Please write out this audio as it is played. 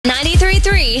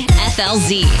93.3 FLZ.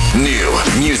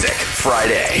 New Music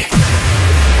Friday.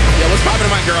 Yo, what's poppin' to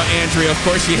my girl Andrea? Of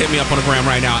course, she hit me up on the gram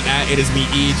right now at It Is Me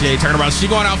EJ. Turnabout. She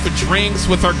going out for drinks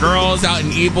with her girls out in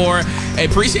Ybor. Hey,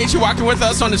 appreciate you walking with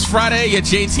us on this Friday. Your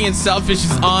JT and Selfish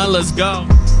is on. Let's go.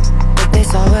 But they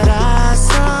saw what I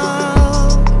saw.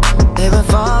 They went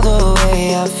far the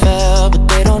way I felt, but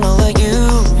they don't know what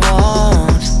you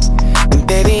want. And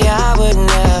baby, I would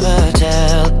never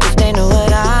tell if they knew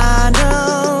what I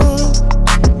know.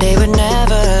 They would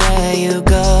never let you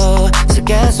go. So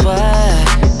guess what?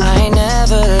 I ain't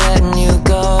never letting you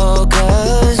go.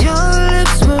 'Cause your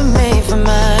lips were made for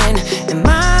mine, and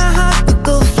my heart would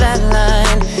go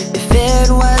flatline if it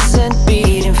wasn't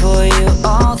beating for you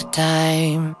all the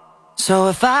time. So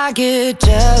if I get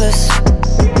jealous,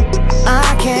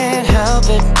 I can't help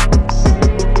it.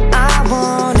 I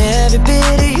want every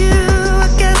bit of you. I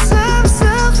guess I'm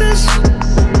selfish.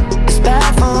 It's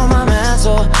bad for my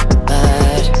mental,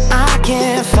 but I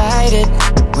can't fight it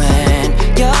when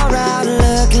you're out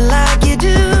looking like you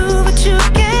do. But you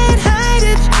can't hide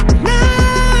it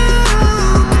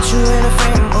now. Put you in a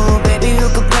frame, oh baby, who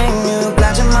could blame you?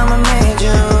 Glad your mama made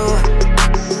you,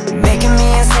 making me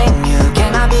insane. You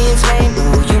cannot be explained,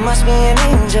 oh you must be an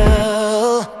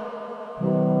angel.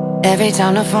 Every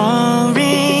time the phone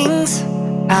rings,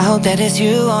 I hope that it's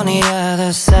you on the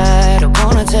other side. I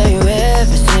wanna tell you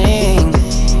everything,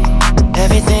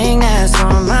 everything that's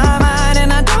on my mind.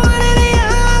 And I don't want any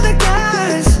other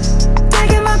guys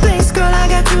taking my place, girl, I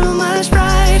got too much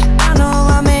pride. I know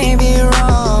I may be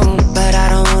wrong, but I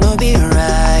don't wanna be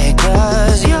right.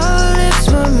 'Cause your lips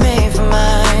were made for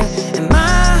mine, and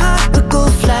my heart would go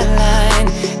flatline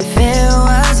if it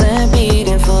wasn't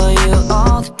beating for you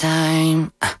all the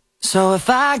time. So if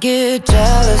I get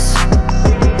jealous,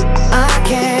 I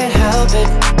can't help it.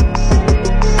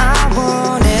 I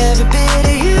want every bit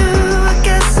of you. I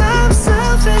guess I'm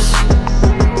selfish.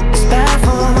 It's bad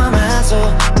for my mental,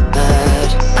 but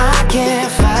I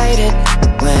can't fight it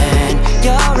when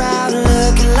you're out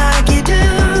looking like you do.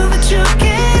 But you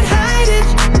can't hide it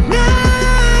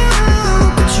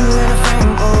now. Put you in a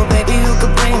frame, oh baby, who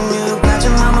could blame you? Glad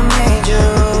your mama made you,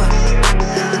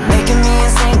 making me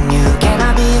insane. You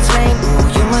cannot be explained, oh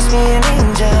you must be an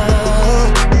angel.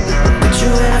 Put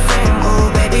you in a frame, oh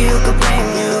baby, who could blame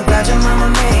you? Glad your mama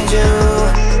made you,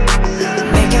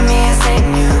 making me insane.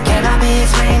 You cannot be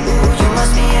explained, oh you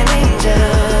must be an angel.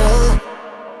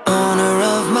 Owner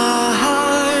of my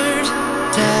heart,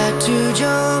 tattooed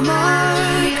your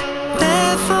mark,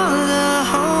 there for the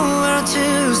whole world to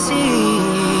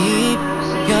see.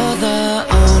 You're the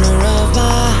owner of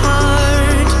my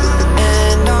heart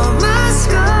and all my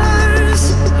scars.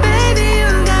 Baby,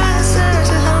 you got such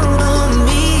a hold on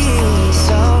me.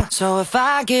 So if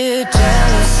I get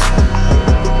jealous,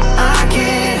 I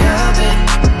can't help it.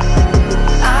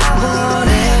 I want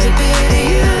every bit of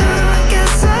you. I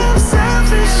guess I'm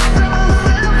selfish.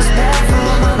 It's bad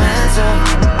for my mental,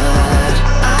 but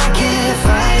I can't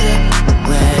fight it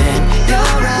when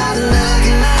you're out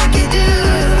looking like you do.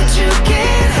 But you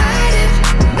can't hide it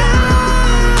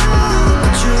now.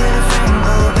 Put you in a frame,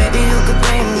 oh baby, who could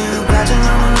blame you? Glad your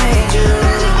mama made you,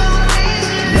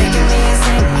 making me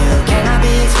insane. You cannot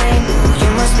be explained, oh you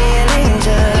must be an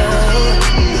angel.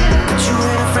 Put you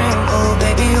in a frame, oh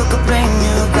baby, who could blame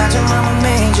you? Glad your mama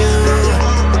made you,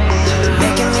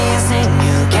 making me insane.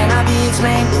 You cannot be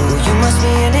explained, oh you must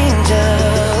be an angel.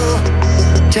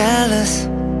 Jealous,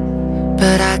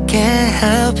 but I can't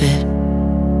help it.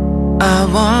 I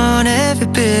want every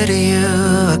bit of you.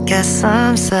 I guess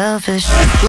I'm selfish.